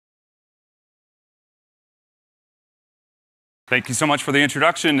Thank you so much for the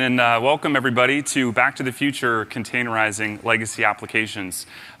introduction, and welcome everybody to Back to the Future Containerizing Legacy Applications.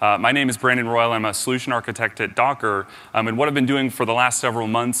 My name is Brandon Royal. I'm a solution architect at Docker, and what I've been doing for the last several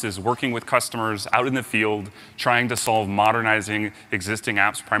months is working with customers out in the field, trying to solve modernizing existing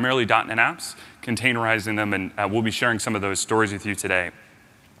apps, primarily .NET apps, containerizing them, and we'll be sharing some of those stories with you today.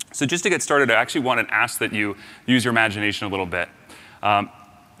 So just to get started, I actually want to ask that you use your imagination a little bit.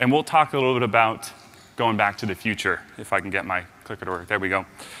 And we'll talk a little bit about going back to the future, if I can get my clicker to work. There we go.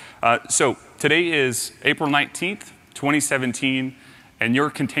 So today is April 19th, 2017, and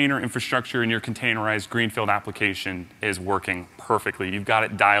your container infrastructure and your containerized greenfield application is working perfectly. You've got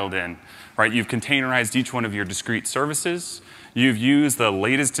it dialed in, right? You've containerized each one of your discrete services. You've used the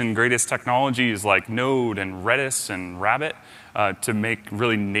latest and greatest technologies like Node and Redis and Rabbit to make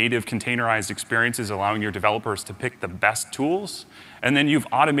really native containerized experiences, allowing your developers to pick the best tools. And then you've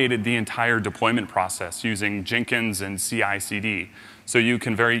automated the entire deployment process using Jenkins and CI/CD. So you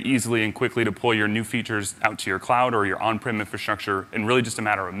can very easily and quickly deploy your new features out to your cloud or your on-prem infrastructure in really just a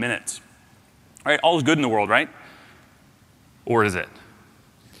matter of minutes. All right, all is good in the world, right? Or is it?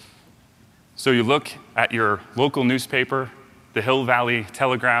 So you look at your local newspaper, the Hill Valley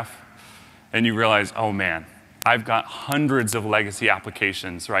Telegraph, and you realize, oh man, I've got hundreds of legacy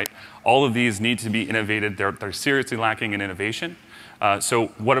applications, right? All of these need to be innovated. They're seriously lacking in innovation. So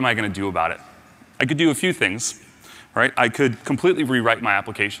what am I going to do about it? I could do a few things, right? I could completely rewrite my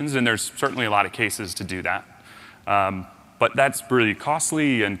applications, and there's certainly a lot of cases to do that. But that's really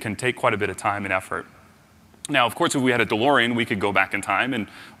costly and can take quite a bit of time and effort. Now, of course, if we had a DeLorean, we could go back in time, and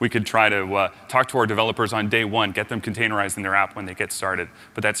we could try to talk to our developers on day one, get them containerized in their app when they get started.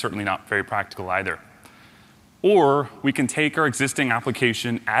 But that's certainly not very practical either. Or we can take our existing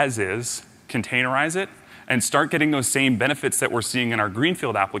application as is, containerize it, and start getting those same benefits that we're seeing in our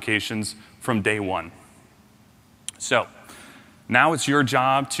greenfield applications from day one. So now it's your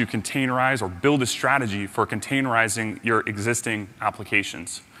job to containerize or build a strategy for containerizing your existing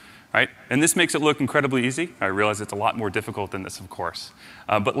applications. Right? And this makes it look incredibly easy. I realize it's a lot more difficult than this, of course.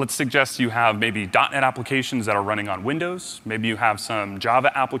 But let's suggest you have maybe .NET applications that are running on Windows. Maybe you have some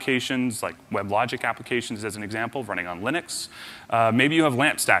Java applications, like WebLogic applications as an example, running on Linux. Maybe you have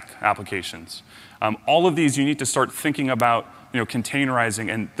LAMP stack applications. All of these you need to start thinking about containerizing,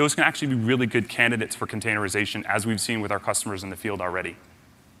 and those can actually be really good candidates for containerization, as we've seen with our customers in the field already.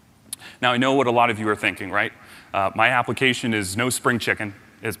 Now, I know what a lot of you are thinking, right? My application is no spring chicken.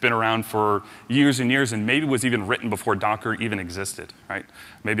 It's been around for years and years, and maybe was even written before Docker even existed, right?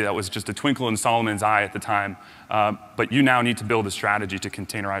 Maybe that was just a twinkle in Solomon's eye at the time, but you now need to build a strategy to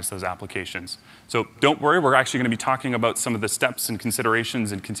containerize those applications. So don't worry, we're actually going to be talking about some of the steps and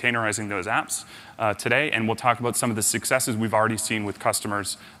considerations in containerizing those apps today, and we'll talk about some of the successes we've already seen with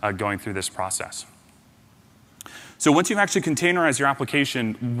customers going through this process. So once you've actually containerized your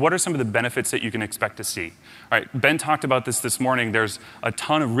application, what are some of the benefits that you can expect to see? All right, Ben talked about this morning. There's a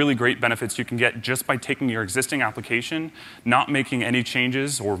ton of really great benefits you can get just by taking your existing application, not making any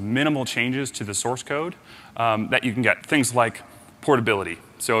changes or minimal changes to the source code that you can get. Things like portability.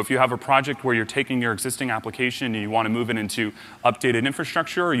 So if you have a project where you're taking your existing application and you want to move it into updated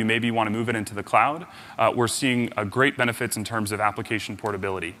infrastructure, or you maybe want to move it into the cloud, we're seeing great benefits in terms of application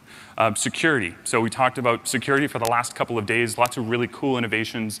portability. Security. So we talked about security for the last couple of days. Lots of really cool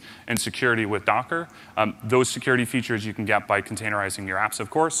innovations in security with Docker. Those security features you can get by containerizing your apps,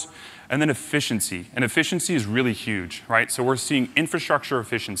 of course. And then efficiency. And efficiency is really huge, right? So we're seeing infrastructure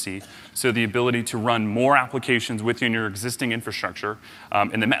efficiency, so the ability to run more applications within your existing infrastructure.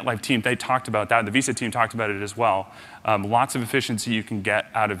 And the MetLife team, they talked about that. The Visa team talked about it as well. Lots of efficiency you can get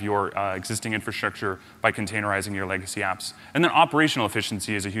out of your existing infrastructure by containerizing your legacy apps. And then operational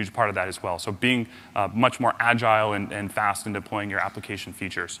efficiency is a huge part of that as well. So being much more agile and fast in deploying your application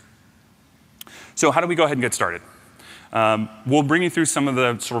features. So how do we go ahead and get started? We'll bring you through some of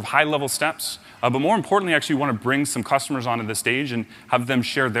the sort of high-level steps, but more importantly, actually want to bring some customers onto the stage and have them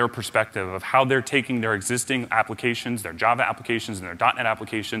share their perspective of how they're taking their existing applications, their Java applications, and their .NET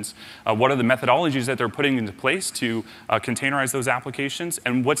applications. What are the methodologies that they're putting into place to containerize those applications,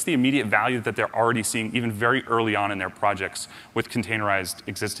 and what's the immediate value that they're already seeing even very early on in their projects with containerized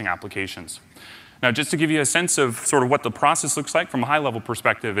existing applications. Now, just to give you a sense of sort of what the process looks like from a high-level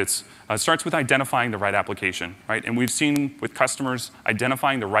perspective, it starts with identifying the right application, right? And we've seen with customers,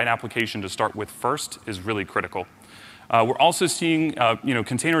 identifying the right application to start with first is really critical. We're also seeing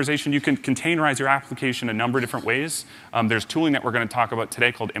containerization. You can containerize your application a number of different ways. There's tooling that we're going to talk about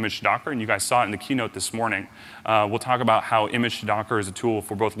today called Image to Docker, and you guys saw it in the keynote this morning. We'll talk about how Image to Docker is a tool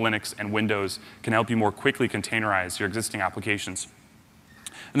for both Linux and Windows, can help you more quickly containerize your existing applications.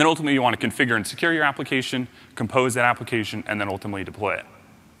 And then ultimately, you want to configure and secure your application, compose that application, and then ultimately deploy it.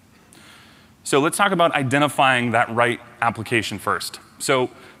 So let's talk about identifying that right application first. So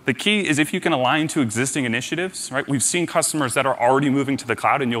the key is if you can align to existing initiatives, right? We've seen customers that are already moving to the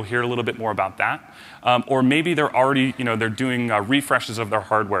cloud, and you'll hear a little bit more about that. Or maybe they're already, they're doing refreshes of their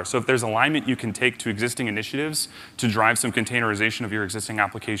hardware. So if there's alignment you can take to existing initiatives to drive some containerization of your existing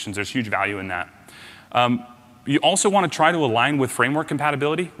applications, there's huge value in that. You also want to try to align with framework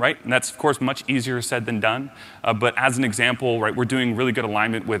compatibility, right? And that's, of course, much easier said than done. But as an example, right, we're doing really good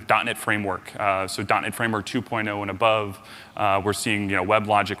alignment with .NET Framework. So .NET Framework 2.0 and above. We're seeing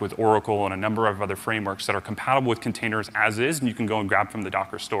WebLogic with Oracle and a number of other frameworks that are compatible with containers as is, and you can go and grab from the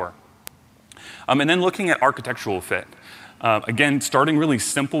Docker store. And then looking at architectural fit. Again, starting really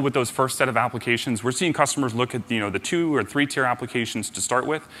simple with those first set of applications. We're seeing customers look at the 2 or 3 tier applications to start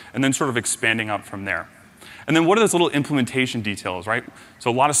with, and then sort of expanding out from there. And then what are those little implementation details, right? So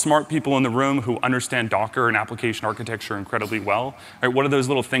a lot of smart people in the room who understand Docker and application architecture incredibly well. Right? What are those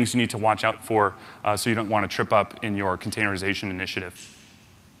little things you need to watch out for so you don't want to trip up in your containerization initiative?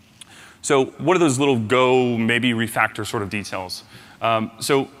 So what are those little go, maybe refactor sort of details?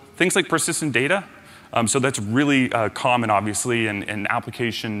 So things like persistent data. So that's really common, obviously, in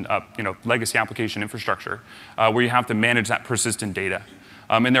application, legacy application infrastructure, where you have to manage that persistent data.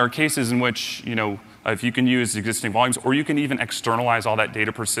 And there are cases in which, if you can use existing volumes, or you can even externalize all that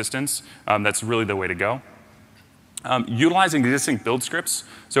data persistence, that's really the way to go. Utilizing existing build scripts.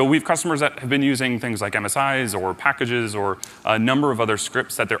 So we have customers that have been using things like MSIs or packages or a number of other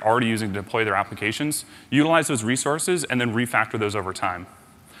scripts that they're already using to deploy their applications. Utilize those resources and then refactor those over time.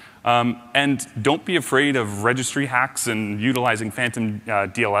 And don't be afraid of registry hacks and utilizing phantom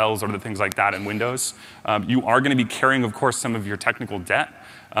DLLs or other things like that in Windows. You are going to be carrying, of course, some of your technical debt.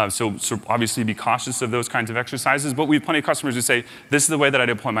 So obviously be cautious of those kinds of exercises. But we have plenty of customers who say, this is the way that I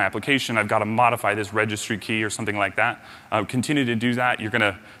deploy my application. I've got to modify this registry key or something like that. Continue to do that. You're going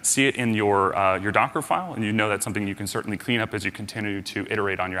to see it in your Docker file, and you know that's something you can certainly clean up as you continue to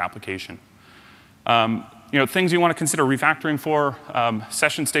iterate on your application. Things you want to consider refactoring for,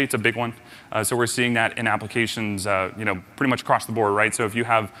 session state's a big one. So we're seeing that in applications, pretty much across the board, right? So if you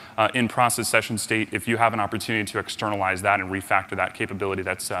have in-process session state, if you have an opportunity to externalize that and refactor that capability,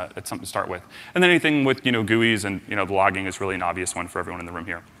 that's something to start with. And then anything with GUIs and the logging is really an obvious one for everyone in the room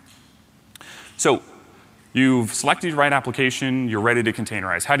here. So you've selected your right application, you're ready to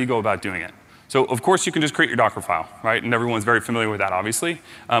containerize. How do you go about doing it? So of course, you can just create your Docker file, right? And everyone's very familiar with that, obviously.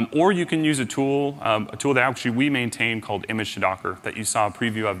 Or you can use a tool that actually we maintain called Image2Docker that you saw a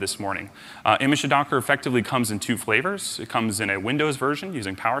preview of this morning. Image2Docker effectively comes in 2 flavors. It comes in a Windows version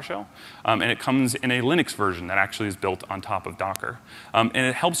using PowerShell, and it comes in a Linux version that actually is built on top of Docker. And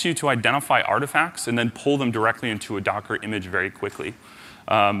it helps you to identify artifacts and then pull them directly into a Docker image very quickly.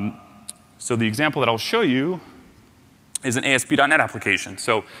 So the example that I'll show you is an ASP.NET application.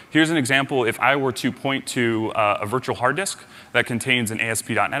 So here's an example. If I were to point to a virtual hard disk that contains an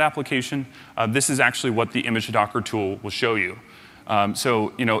ASP.NET application, this is actually what the Image2Docker tool will show you.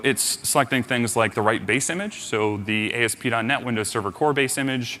 So it's selecting things like the right base image, so the ASP.NET Windows Server Core base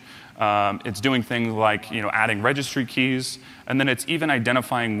image. It's doing things like adding registry keys, and then it's even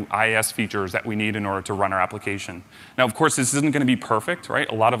identifying IIS features that we need in order to run our application. Now, of course, this isn't going to be perfect, right?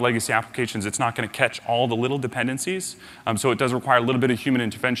 A lot of legacy applications, it's not going to catch all the little dependencies, so it does require a little bit of human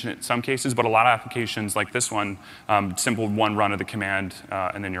intervention in some cases, but a lot of applications like this one, simple one run of the command,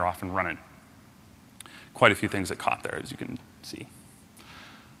 and then you're off and running. Quite a few things that caught there, as you can see.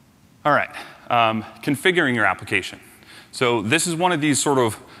 All right, configuring your application. So this is one of these sort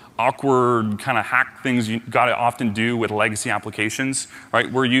of awkward kind of hack things you got to often do with legacy applications,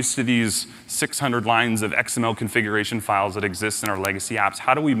 right? We're used to these 600 lines of XML configuration files that exist in our legacy apps.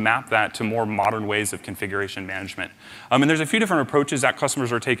 How do we map that to more modern ways of configuration management? And there's a few different approaches that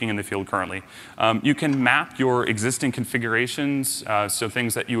customers are taking in the field currently. You can map your existing configurations, so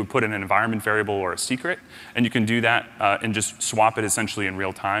things that you would put in an environment variable or a secret, and you can do that and just swap it essentially in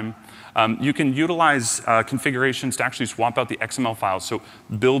real time. You can utilize configurations to actually swap out the XML files, so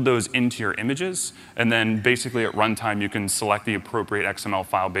build those into your images, and then basically at runtime you can select the appropriate XML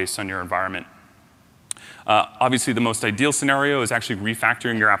file based on your environment. Obviously, the most ideal scenario is actually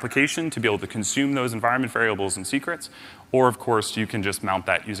refactoring your application to be able to consume those environment variables and secrets, or of course, you can just mount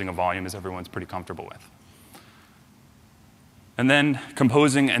that using a volume, as everyone's pretty comfortable with. And then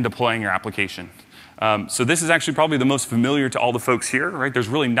composing and deploying your application. So this is actually probably the most familiar to all the folks here, right? There's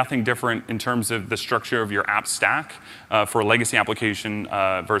really nothing different in terms of the structure of your app stack for a legacy application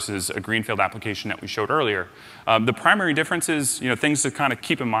versus a greenfield application that we showed earlier. The primary difference is, things to kind of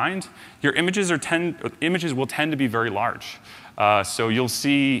keep in mind. Your images will tend to be very large. So you'll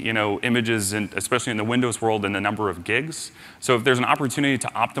see, images, especially in the Windows world, in the number of gigs. So if there's an opportunity to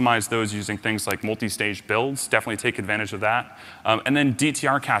optimize those using things like multi-stage builds, definitely take advantage of that. And then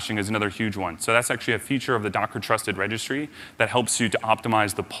DTR caching is another huge one. So that's actually a feature of the Docker Trusted Registry that helps you to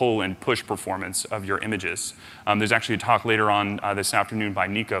optimize the pull and push performance of your images. There's actually a talk later on this afternoon by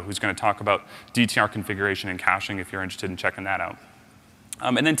Nico who's going to talk about DTR configuration and caching if you're interested in checking that out.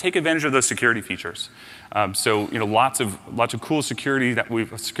 And then take advantage of those security features. So lots of cool security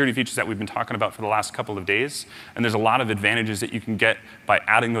features that we've been talking about for the last couple of days. And there's a lot of advantages that you can get by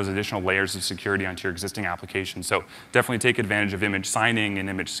adding those additional layers of security onto your existing application. So definitely take advantage of image signing and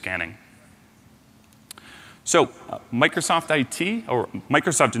image scanning. So Microsoft IT, or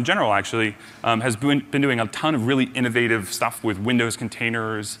Microsoft in general actually, has been doing a ton of really innovative stuff with Windows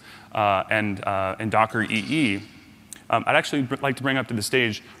containers and Docker EE. I'd actually like to bring up to the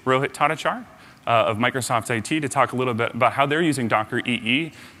stage Rohit Tatachar of Microsoft IT to talk a little bit about how they're using Docker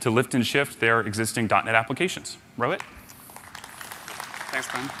EE to lift and shift their existing .NET applications. Rohit?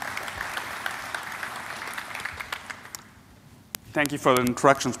 Thanks, Ben. Thank you for the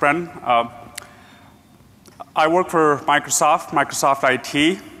introductions, Brendan. I work for Microsoft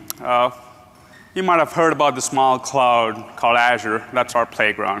IT. You might have heard about the small cloud called Azure. That's our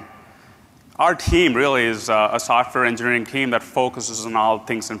playground. Our team really is a software engineering team that focuses on all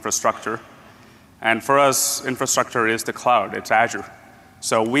things infrastructure. And for us, infrastructure is the cloud. It's Azure.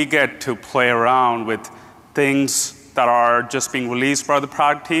 So we get to play around with things that are just being released by the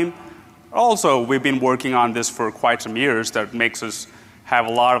product team. Also, we've been working on this for quite some years. That makes us have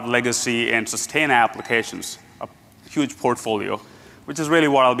a lot of legacy and sustain applications, a huge portfolio, which is really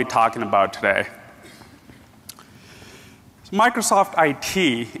what I'll be talking about today. Microsoft IT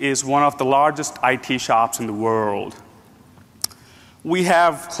is one of the largest IT shops in the world. We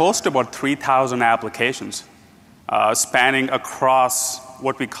have close to about 3,000 applications spanning across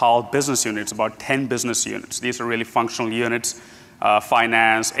what we call business units, about 10 business units. These are really functional units,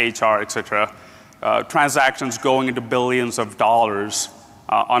 finance, HR, et cetera. Transactions going into billions of dollars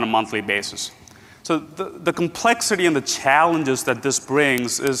on a monthly basis. So the complexity and the challenges that this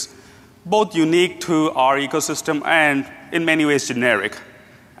brings is both unique to our ecosystem and in many ways generic.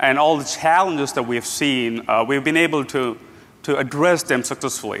 And all the challenges that we've seen, we've been able to address them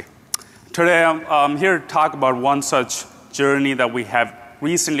successfully. Today, I'm here to talk about one such journey that we have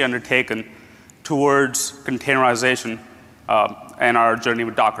recently undertaken towards containerization and our journey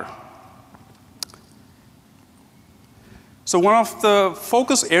with Docker. So one of the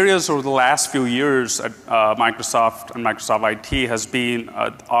focus areas over the last few years at Microsoft and Microsoft IT has been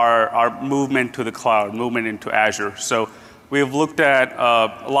our movement to the cloud, movement into Azure. So we've looked at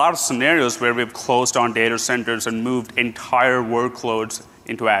a lot of scenarios where we've closed down data centers and moved entire workloads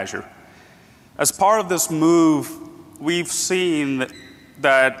into Azure. As part of this move, we've seen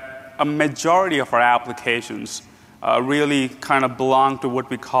that a majority of our applications really kind of belong to what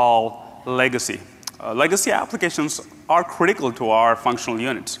we call legacy. Legacy applications are critical to our functional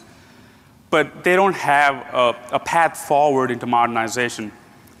units, but they don't have a path forward into modernization,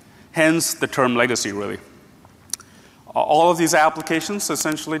 hence the term legacy, really. All of these applications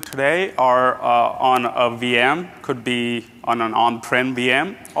essentially today are on a VM, could be on an on-prem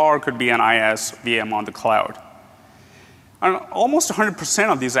VM, or could be an IaaS VM on the cloud. And almost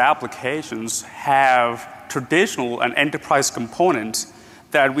 100% of these applications have traditional and enterprise components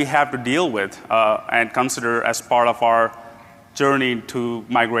that we have to deal with and consider as part of our journey to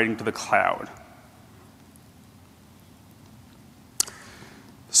migrating to the cloud.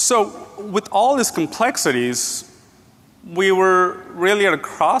 So with all these complexities, we were really at a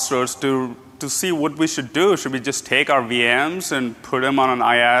crossroads to see what we should do. Should we just take our VMs and put them on an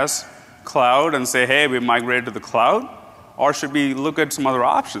IaaS cloud and say, hey, we migrated to the cloud? Or should we look at some other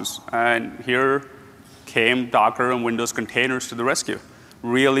options? And here came Docker and Windows containers to the rescue.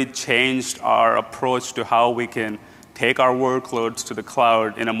 Really changed our approach to how we can take our workloads to the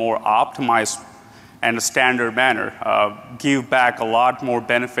cloud in a more optimized and a standard manner, give back a lot more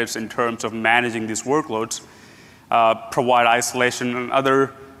benefits in terms of managing these workloads, provide isolation and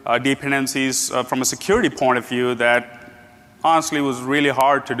other dependencies from a security point of view that honestly was really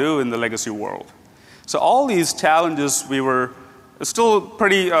hard to do in the legacy world. So all these challenges, we were still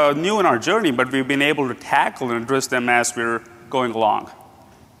pretty new in our journey, but we've been able to tackle and address them as we're going along.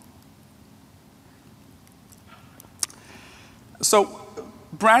 So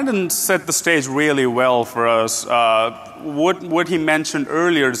Brandon set the stage really well for us. What he mentioned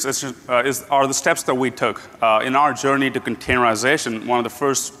earlier are the steps that we took in our journey to containerization. One of the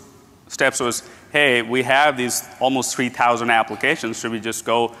first steps was, hey, we have these almost 3,000 applications. Should we just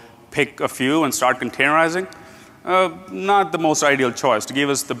go pick a few and start containerizing? not the most ideal choice. To give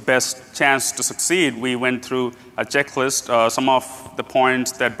us the best chance to succeed, we went through a checklist, some of the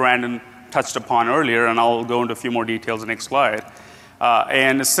points that Brandon touched upon earlier, and I'll go into a few more details in the next slide.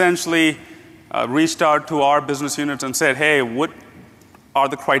 And essentially reached out to our business units and said, hey, what are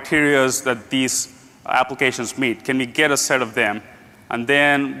the criteria that these applications meet? Can we get a set of them? And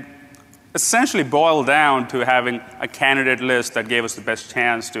then essentially boil down to having a candidate list that gave us the best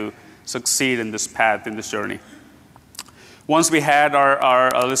chance to succeed in this path, in this journey. Once we had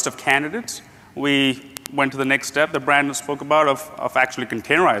our list of candidates, we went to the next step that Brandon spoke about of actually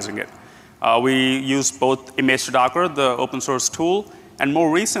containerizing it. We used both Image to Docker, the open source tool, and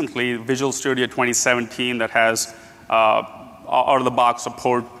more recently, Visual Studio 2017 that has out-of-the-box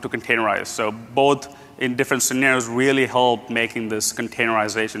support to containerize. So both in different scenarios really help making this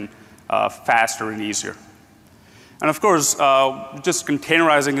containerization faster and easier. And of course, just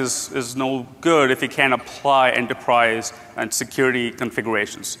containerizing is no good if you can't apply enterprise and security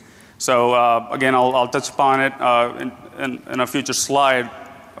configurations. So again, I'll touch upon it in a future slide,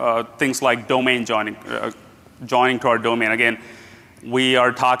 things like domain joining, joining to our domain. Again, we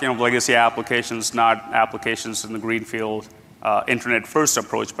are talking of legacy applications, not applications in the greenfield internet-first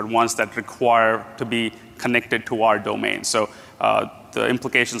approach, but ones that require to be connected to our domain. So the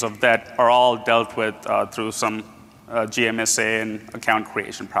implications of that are all dealt with through some GMSA and account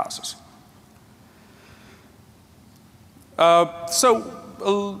creation process. So a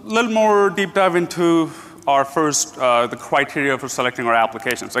little more deep dive into our first, the criteria for selecting our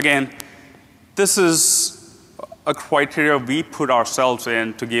applications. Again, this is a criteria we put ourselves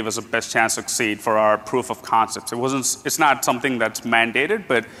in to give us the best chance to succeed for our proof of concepts. It's not something that's mandated,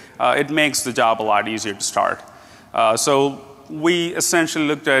 but it makes the job a lot easier to start. So we essentially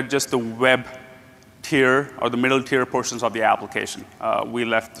looked at just the web tier or the middle tier portions of the application. We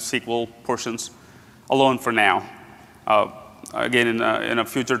left the SQL portions alone for now. Again, in a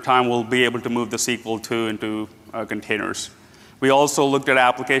future time, we'll be able to move the SQL 2 into containers. We also looked at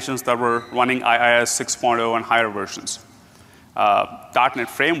applications that were running IIS 6.0 and higher versions. .NET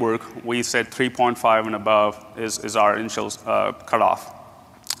Framework, we said 3.5 and above is our initial cutoff.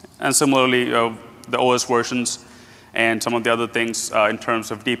 And similarly, the OS versions and some of the other things in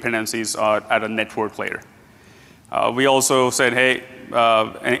terms of dependencies at a network layer. We also said, hey,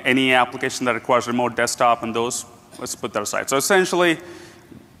 any application that requires remote desktop and those, let's put that aside. So essentially,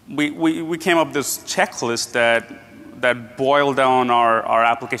 we came up with this checklist that boiled down our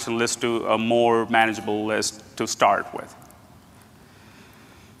application list to a more manageable list to start with.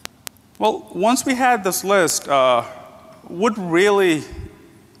 Well, once we had this list, what really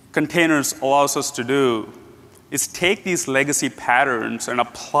containers allows us to do is take these legacy patterns and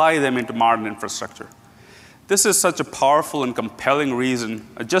apply them into modern infrastructure. This is such a powerful and compelling reason,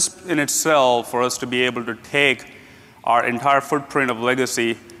 just in itself, for us to be able to take our entire footprint of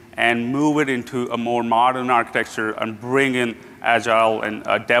legacy and move it into a more modern architecture and bring in Agile and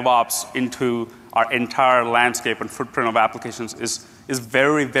DevOps into our entire landscape and footprint of applications is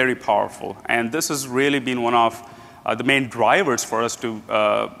very, very powerful. And this has really been one of the main drivers for us to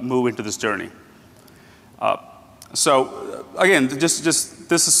move into this journey. So again, this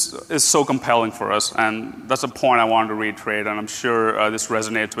is so compelling for us, and that's a point I wanted to reiterate, and I'm sure this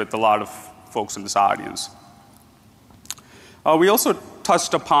resonates with a lot of folks in this audience. We also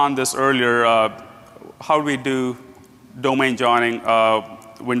touched upon this earlier, how do we do domain joining,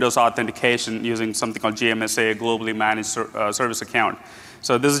 Windows authentication using something called GMSA, Globally Managed Service Account.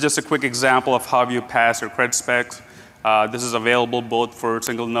 So this is just a quick example of how you pass your cred specs. This is available both for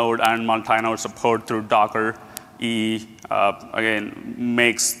single node and multi-node support through Docker. Again,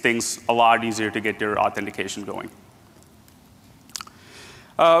 makes things a lot easier to get your authentication going.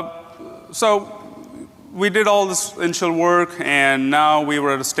 So we did all this initial work, and now we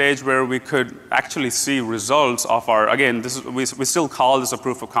were at a stage where we could actually see results of our, again, we still call this a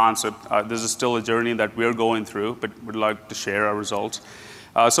proof of concept. This is still a journey that we're going through, but we'd like to share our results.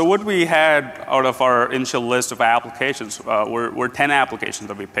 So what we had out of our initial list of applications were 10 applications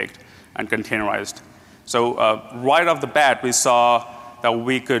that we picked and containerized. So right off the bat, we saw that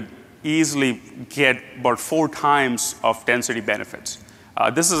we could easily get about 4 times of density benefits.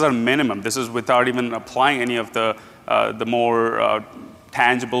 This is our minimum. This is without even applying any of the more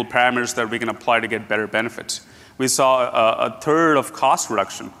tangible parameters that we can apply to get better benefits. We saw a third of cost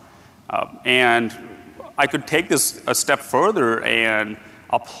reduction. And I could take this a step further and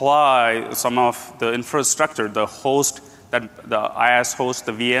apply some of the infrastructure, the host, the IaaS host,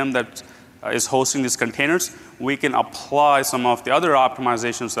 the VM that is hosting these containers. We can apply some of the other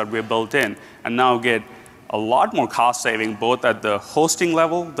optimizations that we have built in and now get a lot more cost saving both at the hosting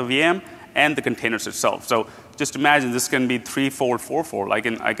level, the VM, and the containers itself. So just imagine this can be 3-fold, 4-fold.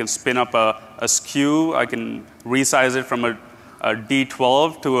 I can spin up a SKU. I can resize it from a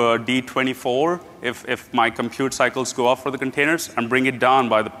D12 to a D24 if my compute cycles go up for the containers, and bring it down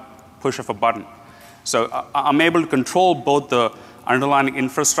by the push of a button. So I'm able to control both the underlying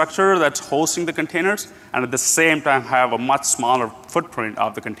infrastructure that's hosting the containers, and at the same time have a much smaller footprint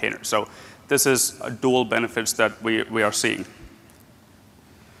of the container. So this is dual benefits that we are seeing.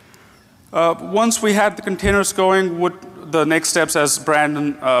 Once we had the containers going, the next steps, as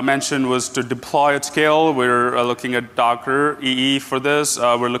Brandon mentioned, was to deploy at scale. We're looking at Docker EE for this.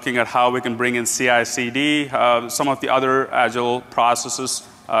 We're looking at how we can bring in CI/CD, some of the other agile processes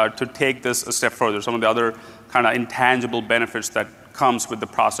to take this a step further, some of the other kind of intangible benefits that comes with the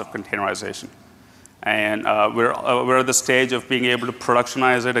process of containerization. And we're at the stage of being able to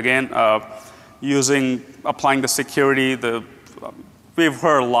productionize it again, applying the security. We've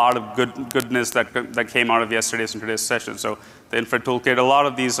heard a lot of goodness that came out of yesterday's and today's session. So the Infra Toolkit, a lot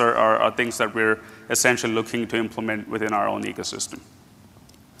of these are things that we're essentially looking to implement within our own ecosystem.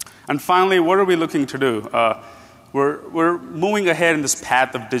 And finally, what are we looking to do? We're moving ahead in this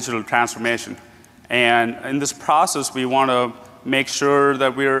path of digital transformation. And in this process, we want to make sure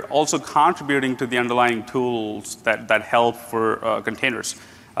that we're also contributing to the underlying tools that help for containers.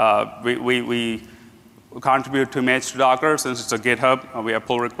 We contribute to Image to Docker since it's a GitHub. We have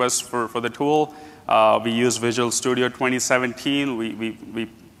pull requests for the tool. We use Visual Studio 2017. We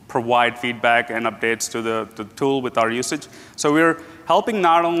provide feedback and updates to the tool with our usage. So we're helping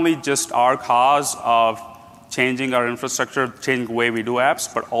not only just our cause of changing our infrastructure, changing the way we do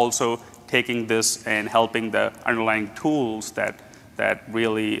apps, but also taking this and helping the underlying tools that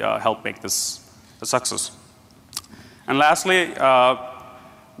really help make this a success. And lastly,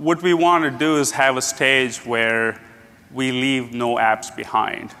 what we want to do is have a stage where we leave no apps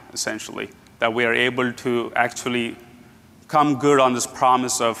behind, essentially, that we are able to actually come good on this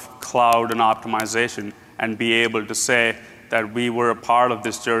promise of cloud and optimization and be able to say that we were a part of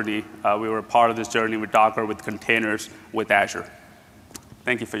this journey. We were a part of this journey with Docker, with containers, with Azure.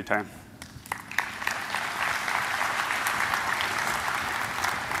 Thank you for your time.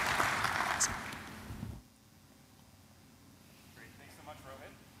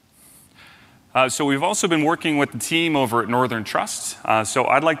 So we've also been working with the team over at Northern Trust. So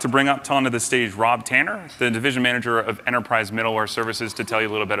I'd like to bring up onto the stage Rob Tanner, the Division Manager of Enterprise Middleware Services, to tell you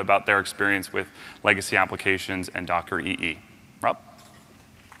a little bit about their experience with legacy applications and Docker EE. Rob?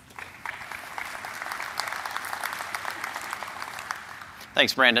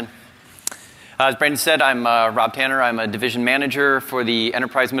 Thanks, Brandon. As Brandon said, I'm Rob Tanner. I'm a division manager for the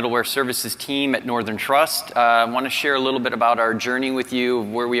Enterprise Middleware Services team at Northern Trust. I want to share a little bit about our journey with you,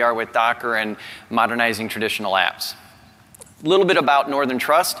 where we are with Docker and modernizing traditional apps. A little bit about Northern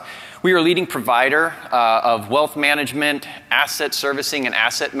Trust. We are a leading provider of wealth management, asset servicing, and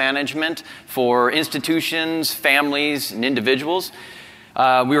asset management for institutions, families, and individuals.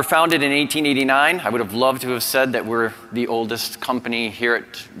 We were founded in 1889. I would have loved to have said that we're the oldest company here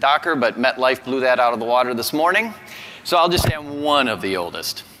at Docker, but MetLife blew that out of the water this morning. So I'll just say I'm one of the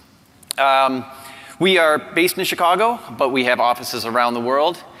oldest. We are based in Chicago, but we have offices around the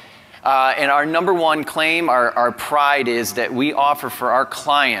world. And our number one claim, our pride, is that we offer for our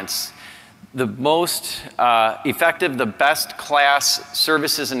clients the most effective, the best class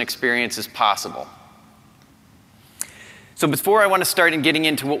services and experiences possible. So before I want to start in getting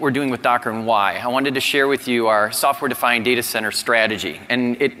into what we're doing with Docker and why, I wanted to share with you our software-defined data center strategy.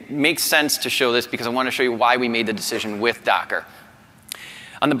 And it makes sense to show this because I want to show you why we made the decision with Docker.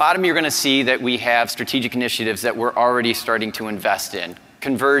 On the bottom, you're going to see that we have strategic initiatives that we're already starting to invest in.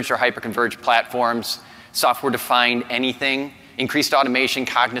 Converged or hyper-converged platforms, software-defined anything, increased automation,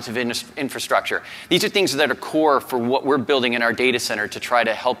 cognitive infrastructure. These are things that are core for what we're building in our data center to try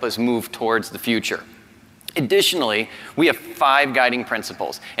to help us move towards the future. Additionally, we have 5 guiding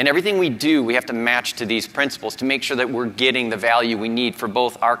principles. And everything we do, we have to match to these principles to make sure that we're getting the value we need for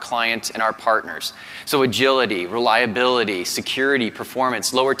both our clients and our partners. So agility, reliability, security,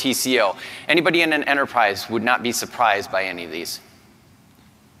 performance, lower TCO. Anybody in an enterprise would not be surprised by any of these.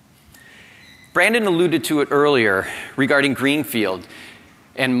 Brandon alluded to it earlier regarding Greenfield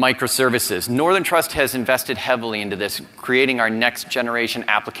and microservices. Northern Trust has invested heavily into this, creating our next generation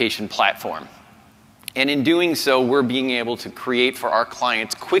application platform. And in doing so, we're being able to create for our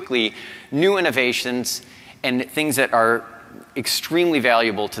clients quickly new innovations and things that are extremely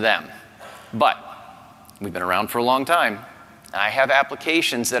valuable to them. But we've been around for a long time. I have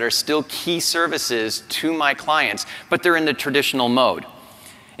applications that are still key services to my clients, but they're in the traditional mode.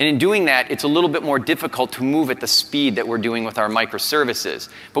 And in doing that, it's a little bit more difficult to move at the speed that we're doing with our microservices,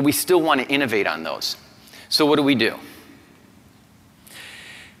 but we still want to innovate on those. So what do we do?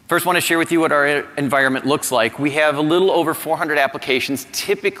 First, I want to share with you what our environment looks like. We have a little over 400 applications.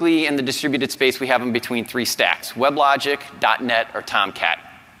 Typically, in the distributed space, we have them between 3 stacks: WebLogic, .NET, or Tomcat.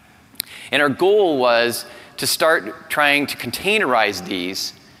 And our goal was to start trying to containerize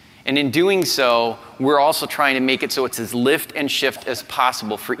these. And in doing so, we're also trying to make it so it's as lift and shift as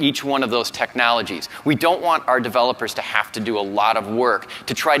possible for each one of those technologies. We don't want our developers to have to do a lot of work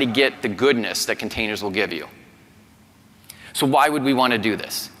to try to get the goodness that containers will give you. So why would we want to do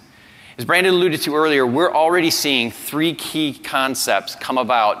this? As Brandon alluded to earlier, we're already seeing 3 key concepts come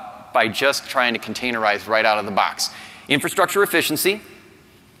about by just trying to containerize right out of the box: infrastructure efficiency,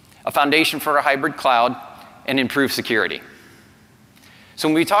 a foundation for a hybrid cloud, and improved security. So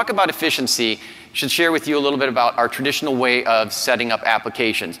when we talk about efficiency, I should share with you a little bit about our traditional way of setting up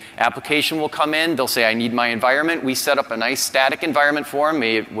applications. Application will come in, they'll say, I need my environment. We set up a nice static environment for them,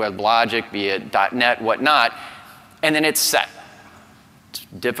 be it WebLogic, be it .NET, whatnot, and then it's set. It's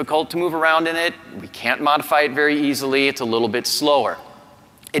difficult to move around in it. We can't modify it very easily. It's a little bit slower.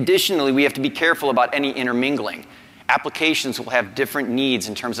 Additionally, we have to be careful about any intermingling. Applications will have different needs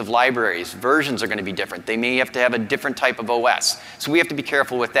in terms of libraries. Versions are going to be different. They may have to have a different type of OS. So we have to be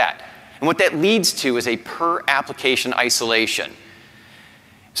careful with that. And what that leads to is a per-application isolation.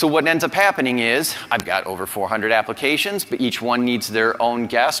 So what ends up happening is I've got over 400 applications, but each one needs their own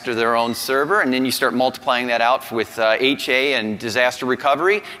guest or their own server, and then you start multiplying that out with HA and disaster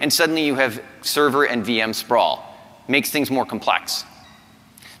recovery, and suddenly you have server and VM sprawl. Makes things more complex.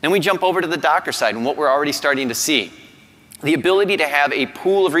 Then we jump over to the Docker side and what we're already starting to see. The ability to have a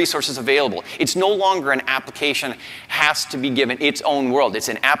pool of resources available. It's no longer an application has to be given its own world. It's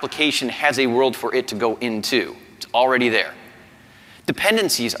an application has a world for it to go into. It's already there.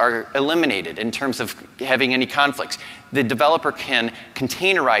 Dependencies are eliminated in terms of having any conflicts. The developer can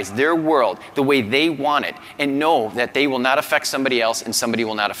containerize their world the way they want it and know that they will not affect somebody else and somebody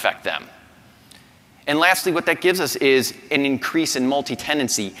will not affect them. And lastly, what that gives us is an increase in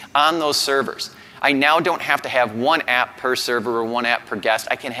multi-tenancy on those servers. I now don't have to have one app per server or one app per guest.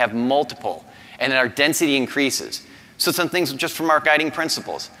 I can have multiple, and then our density increases. So some things just from our guiding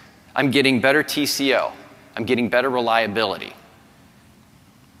principles. I'm getting better TCO. I'm getting better reliability.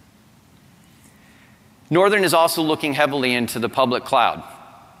 Northern is also looking heavily into the public cloud.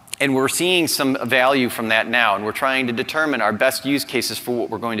 And we're seeing some value from that now, and we're trying to determine our best use cases for what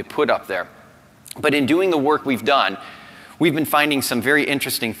we're going to put up there. But in doing the work we've done, we've been finding some very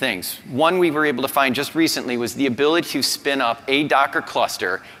interesting things. One we were able to find just recently was the ability to spin up a Docker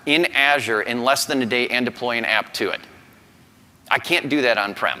cluster in Azure in less than a day and deploy an app to it. I can't do that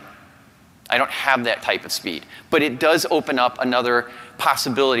on-prem. I don't have that type of speed. But it does open up another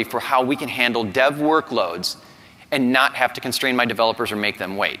possibility for how we can handle dev workloads and not have to constrain my developers or make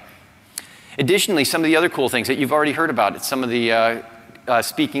them wait. Additionally, some of the other cool things that you've already heard about, it's some of the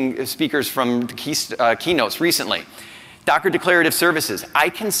speakers from the keynotes recently. Docker declarative services. I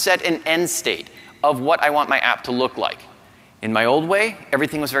can set an end state of what I want my app to look like. In my old way,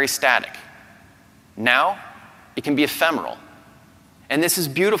 everything was very static. Now, it can be ephemeral. And this is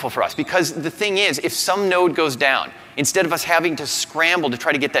beautiful for us because the thing is, if some node goes down, instead of us having to scramble to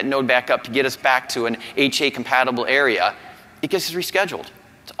try to get that node back up to get us back to an HA-compatible area, it gets rescheduled.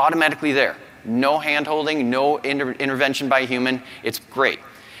 It's automatically there. No hand-holding, no intervention by a human. It's great.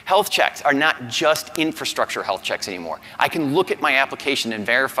 Health checks are not just infrastructure health checks anymore. I can look at my application and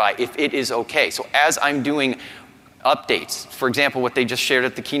verify if it is okay. So as I'm doing updates, for example, what they just shared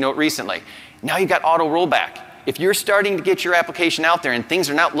at the keynote recently, now you've got auto rollback. If you're starting to get your application out there and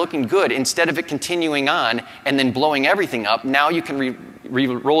things are not looking good, instead of it continuing on and then blowing everything up, now you can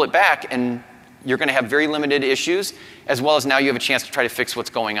roll it back and you're going to have very limited issues, as well as now you have a chance to try to fix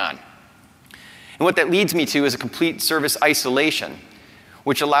what's going on. And what that leads me to is a complete service isolation,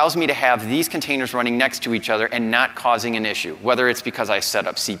 which allows me to have these containers running next to each other and not causing an issue. Whether it's because I set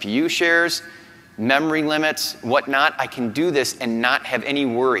up CPU shares, memory limits, whatnot, I can do this and not have any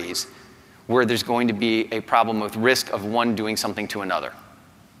worries where there's going to be a problem with risk of one doing something to another.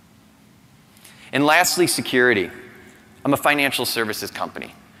 And lastly, security. I'm a financial services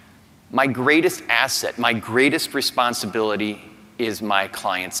company. My greatest asset, my greatest responsibility is my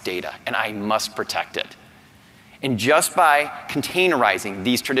client's data, and I must protect it. And just by containerizing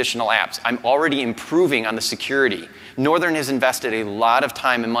these traditional apps, I'm already improving on the security. Northern has invested a lot of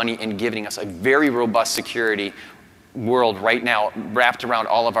time and money in giving us a very robust security world right now wrapped around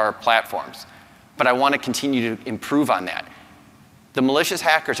all of our platforms. But I want to continue to improve on that. The malicious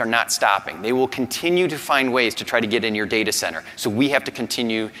hackers are not stopping. They will continue to find ways to try to get in your data center. So we have to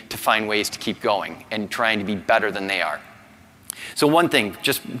continue to find ways to keep going and trying to be better than they are. So one thing,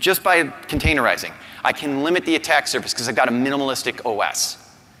 just by containerizing, I can limit the attack surface because I've got a minimalistic OS.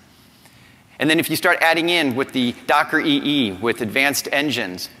 And then if you start adding in with the Docker EE, with advanced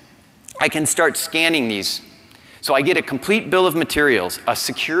engines, I can start scanning these. So I get a complete bill of materials, a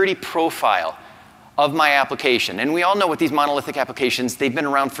security profile of my application. And we all know with these monolithic applications, they've been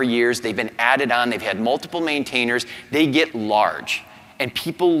around for years, they've been added on, they've had multiple maintainers, they get large. And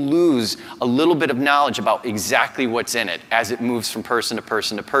people lose a little bit of knowledge about exactly what's in it as it moves from person to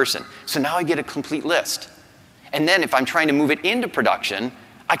person to person. So now I get a complete list. And then if I'm trying to move it into production,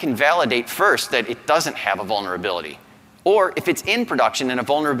 I can validate first that it doesn't have a vulnerability. Or if it's in production and a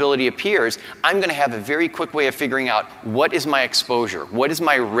vulnerability appears, I'm going to have a very quick way of figuring out what is my exposure, what is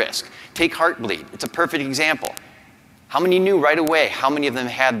my risk. Take Heartbleed. It's a perfect example. How many knew right away how many of them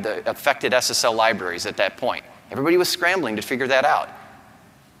had the affected SSL libraries at that point? Everybody was scrambling to figure that out.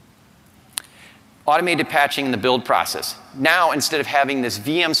 Automated patching in the build process. Now, instead of having this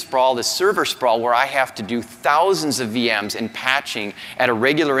VM sprawl, this server sprawl, where I have to do thousands of VMs and patching at a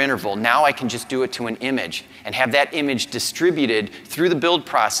regular interval, now I can just do it to an image and have that image distributed through the build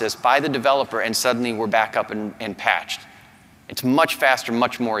process by the developer, and suddenly we're back up and patched. It's much faster,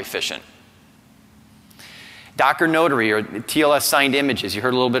 much more efficient. Docker Notary, or TLS signed images, you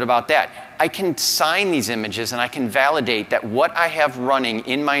heard a little bit about that. I can sign these images and I can validate that what I have running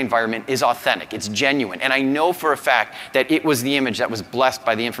in my environment is authentic, it's genuine. And I know for a fact that it was the image that was blessed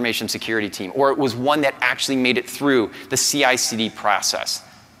by the information security team, or it was one that actually made it through the CI/CD process.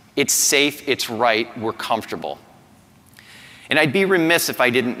 It's safe, it's right, we're comfortable. And I'd be remiss if I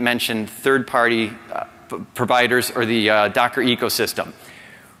didn't mention third-party providers or the Docker ecosystem.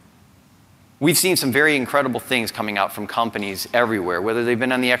 We've seen some very incredible things coming out from companies everywhere, whether they've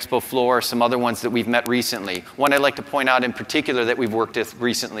been on the expo floor or some other ones that we've met recently. One I'd like to point out in particular that we've worked with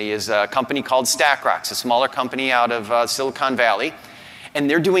recently is a company called StackRox, a smaller company out of Silicon Valley. And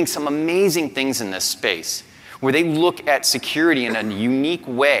they're doing some amazing things in this space, where they look at security in a unique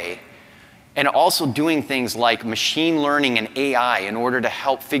way, and also doing things like machine learning and AI in order to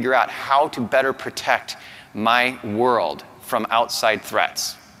help figure out how to better protect my world from outside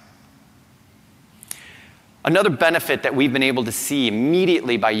threats. Another benefit that we've been able to see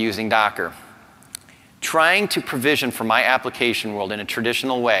immediately by using Docker, trying to provision for my application world in a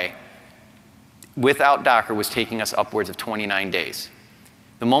traditional way without Docker was taking us upwards of 29 days.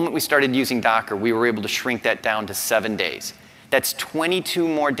 The moment we started using Docker, we were able to shrink that down to 7 days. That's 22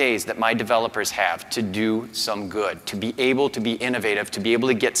 more days that my developers have to do some good, to be able to be innovative, to be able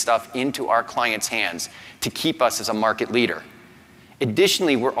to get stuff into our clients' hands, to keep us as a market leader.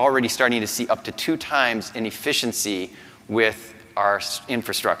 Additionally, we're already starting to see up to 2 times in efficiency with our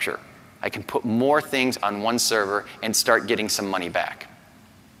infrastructure. I can put more things on one server and start getting some money back.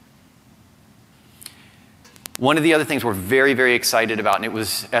 One of the other things we're very, very excited about, and it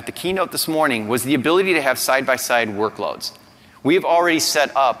was at the keynote this morning, was the ability to have side-by-side workloads. We've already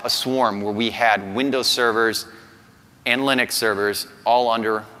set up a swarm where we had Windows servers and Linux servers all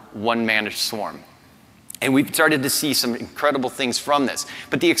under one managed swarm. And we've started to see some incredible things from this.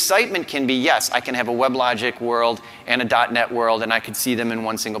 But the excitement can be, yes, I can have a WebLogic world and a .NET world, and I can see them in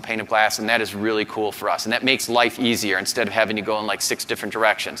one single pane of glass, and that is really cool for us. And that makes life easier instead of having to go in like 6 different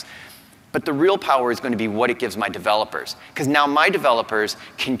directions. But the real power is going to be what it gives my developers. Because now my developers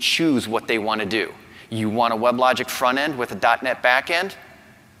can choose what they want to do. You want a WebLogic front end with a .NET back end?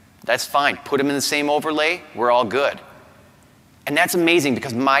 That's fine. Put them in the same overlay. We're all good. And that's amazing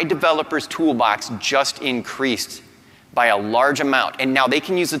because my developers' toolbox just increased by a large amount. And now they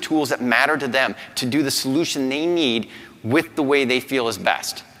can use the tools that matter to them to do the solution they need with the way they feel is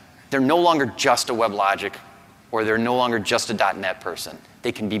best. They're no longer just a WebLogic, or they're no longer just a .NET person.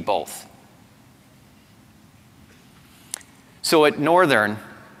 They can be both. So at Northern,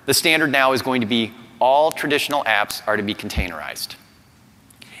 the standard now is going to be all traditional apps are to be containerized.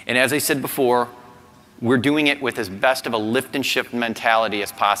 And as I said before, we're doing it with as best of a lift and shift mentality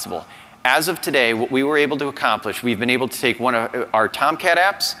as possible. As of today, what we were able to accomplish, we've been able to take one of our Tomcat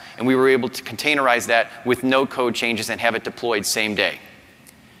apps, and we were able to containerize that with no code changes and have it deployed same day.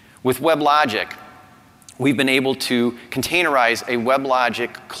 With WebLogic, we've been able to containerize a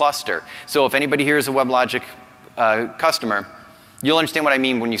WebLogic cluster. So if anybody here is a WebLogic customer, you'll understand what I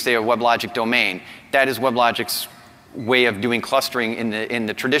mean when you say a WebLogic domain. That is WebLogic's way of doing clustering in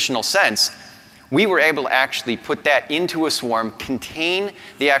the traditional sense. We were able to actually put that into a swarm, contain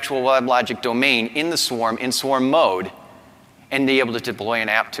the actual WebLogic domain in the swarm, in swarm mode, and be able to deploy an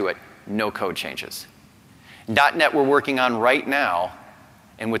app to it. No code changes. .NET we're working on right now,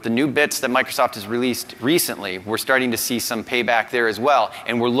 and with the new bits that Microsoft has released recently, we're starting to see some payback there as well,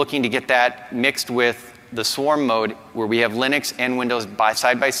 and we're looking to get that mixed with the swarm mode where we have Linux and Windows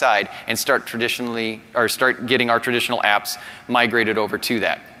side by side and start getting our traditional apps migrated over to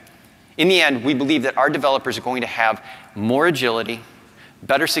that. In the end, we believe that our developers are going to have more agility,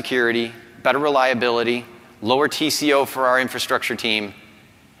 better security, better reliability, lower TCO for our infrastructure team,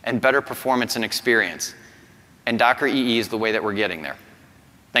 and better performance and experience. And Docker EE is the way that we're getting there.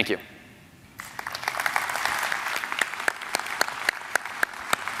 Thank you.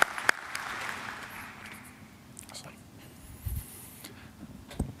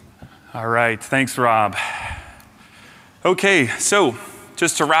 All right, thanks, Rob. Okay, so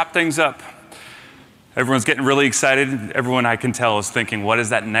just to wrap things up, everyone's getting really excited. Everyone I can tell is thinking, what is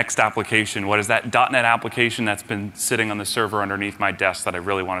that next application? What is that .NET application that's been sitting on the server underneath my desk that I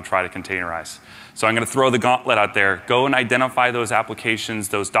really want to try to containerize? So I'm going to throw the gauntlet out there. Go and identify those applications,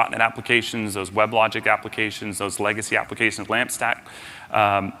 those .NET applications, those WebLogic applications, those legacy applications, LAMP stack.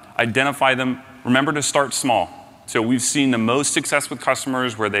 Identify them. Remember to start small. So we've seen the most success with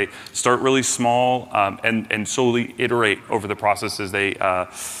customers where they start really small and slowly iterate over the process as they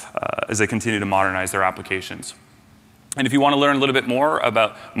continue to modernize their applications. And if you want to learn a little bit more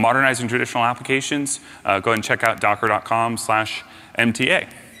about modernizing traditional applications, go ahead and check out docker.com/MTA.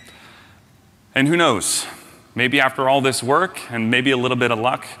 And who knows, maybe after all this work and maybe a little bit of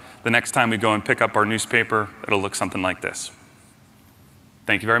luck, the next time we go and pick up our newspaper, it'll look something like this.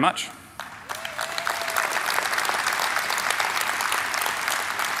 Thank you very much.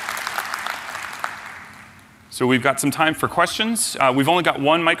 So we've got some time for questions. We've only got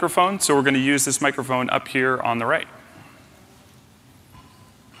one microphone, so we're going to use this microphone up here on the right.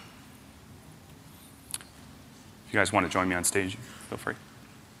 If you guys want to join me on stage, feel free.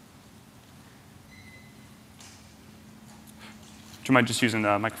 Do you mind just using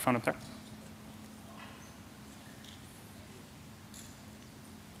the microphone up there?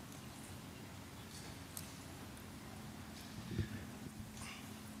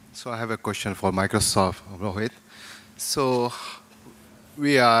 So I have a question for Microsoft, Rohit. So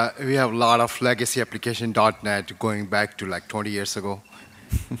we have a lot of legacy application .NET going back to like 20 years ago.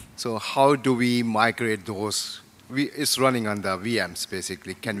 So how do we migrate those? It's running on the VMs,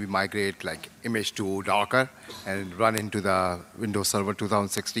 basically. Can we migrate like image to Docker and run into the Windows Server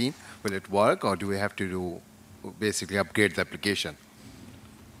 2016? Will it work, or do we have to basically upgrade the application?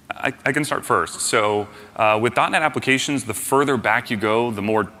 I can start first. So with .NET applications, the further back you go, the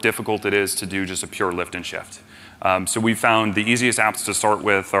more difficult it is to do just a pure lift and shift. So we found the easiest apps to start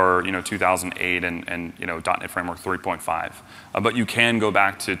with are 2008 and .NET Framework 3.5. But you can go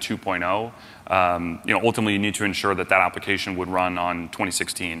back to 2.0. Ultimately, you need to ensure that that application would run on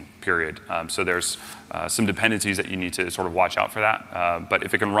 2016, period. So there's some dependencies that you need to sort of watch out for that. But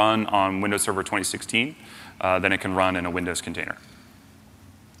if it can run on Windows Server 2016, then it can run in a Windows container.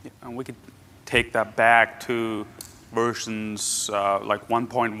 Yeah, and we could take that back to versions like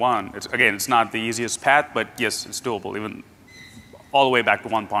 1.1. Again, it's not the easiest path, but yes, it's doable, even all the way back to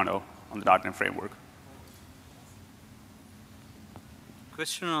 1.0 on the .NET Framework.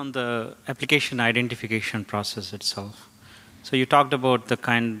 Question on the application identification process itself. So you talked about the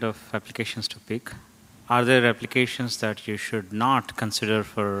kind of applications to pick. Are there applications that you should not consider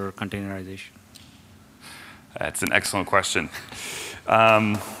for containerization? That's an excellent question.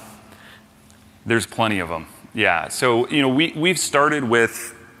 There's plenty of them. Yeah. So we've started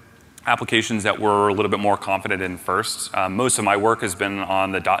with applications that we're a little bit more confident in first. Most of my work has been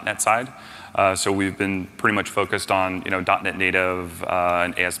on the .NET side. So we've been pretty much focused on .NET Native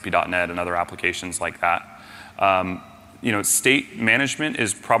and ASP.NET and other applications like that. State management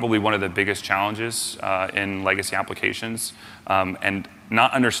is probably one of the biggest challenges in legacy applications, and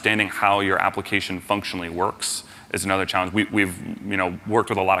not understanding how your application functionally works is another challenge. We've worked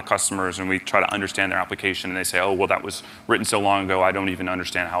with a lot of customers, and we try to understand their application, and they say, oh, well, that was written so long ago, I don't even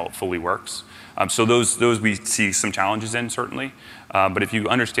understand how it fully works. So those we see some challenges in, certainly. But if you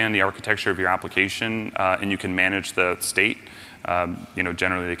understand the architecture of your application and you can manage the state,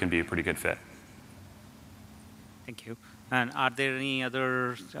 generally they can be a pretty good fit. Thank you. And are there any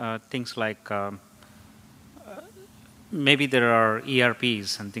other things like maybe there are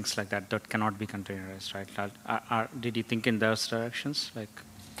ERPs and things like that that cannot be containerized, right? Did you think in those directions?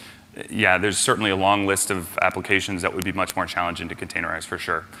 Yeah, there's certainly a long list of applications that would be much more challenging to containerize for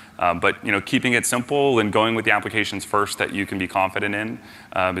sure. But keeping it simple and going with the applications first that you can be confident in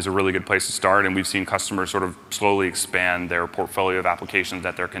is a really good place to start. And we've seen customers sort of slowly expand their portfolio of applications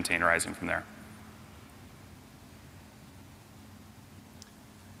that they're containerizing from there.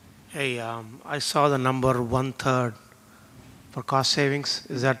 Hey, I saw the number 1/3 for cost savings.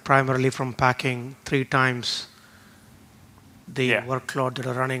 Is that primarily from packing 3 times the workload that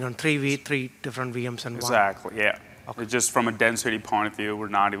are running on three different VMs and exactly, yeah. Okay. Just from a density point of view, we're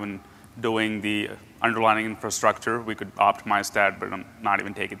not even doing the underlying infrastructure. We could optimize that, but I'm not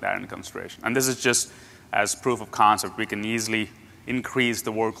even taking that into consideration. And this is just as proof of concept. We can easily increase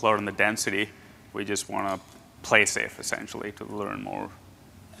the workload and the density. We just want to play safe, essentially, to learn more.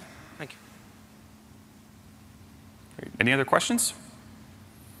 Thank you. Great. Any other questions?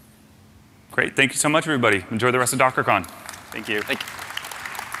 Great. Thank you so much, everybody. Enjoy the rest of DockerCon. Thank you. Thank you.